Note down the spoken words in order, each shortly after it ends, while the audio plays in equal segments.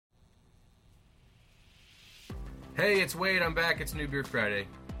Hey, it's Wade. I'm back. It's New Beer Friday.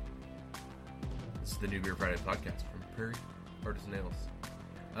 This is the New Beer Friday podcast from Prairie Artisan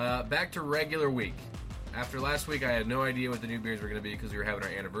Ales. Back to regular week. After last week, I had no idea what the new beers were going to be because we were having our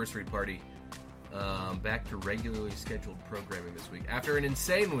anniversary party. Back to regularly scheduled programming this week. After an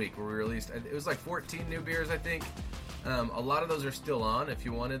insane week where we released, it was like 14 new beers, I think. A lot of those are still on. If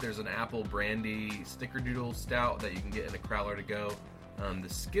you wanted, there's an apple brandy snickerdoodle stout that you can get in a crowler to go. The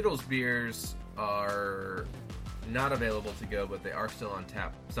Skittles beers are not available to go, but they are still on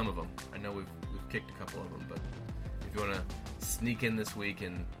tap. Some of them. I know we've kicked a couple of them, but if you want to sneak in this week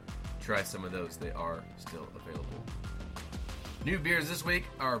and try some of those, they are still available. New beers this week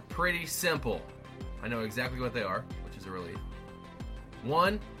are pretty simple. I know exactly what they are, which is a relief.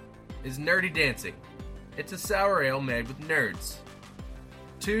 One is Nerdy Dancing. It's a sour ale made with nerds.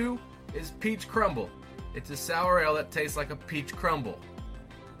 Two is Peach Crumble. It's a sour ale that tastes like a peach crumble.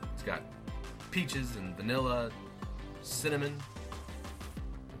 It's got peaches and vanilla, cinnamon,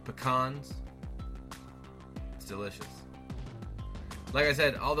 pecans. It's delicious. Like I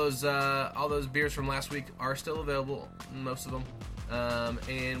said, all those beers from last week are still available, most of them.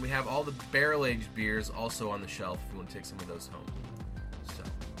 And we have all the barrel-aged beers also on the shelf if you want to take some of those home. So,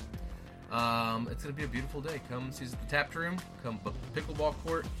 it's going to be a beautiful day. Come see us at the Tapped Room. Come book the pickleball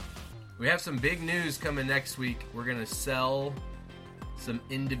court. We have some big news coming next week. We're going to sell some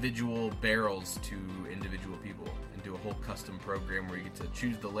individual barrels to individual people and do a whole custom program where you get to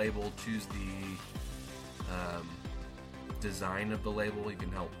choose the label, choose the design of the label. You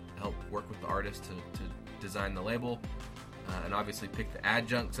can help work with the artist to design the label, and obviously pick the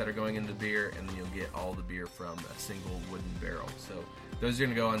adjuncts that are going into the beer, and then you'll get all the beer from a single wooden barrel. So those are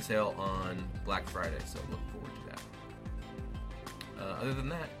going to go on sale on Black Friday, so look forward to that. Other than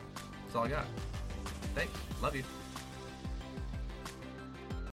that, that's all I got. Thanks. Love you.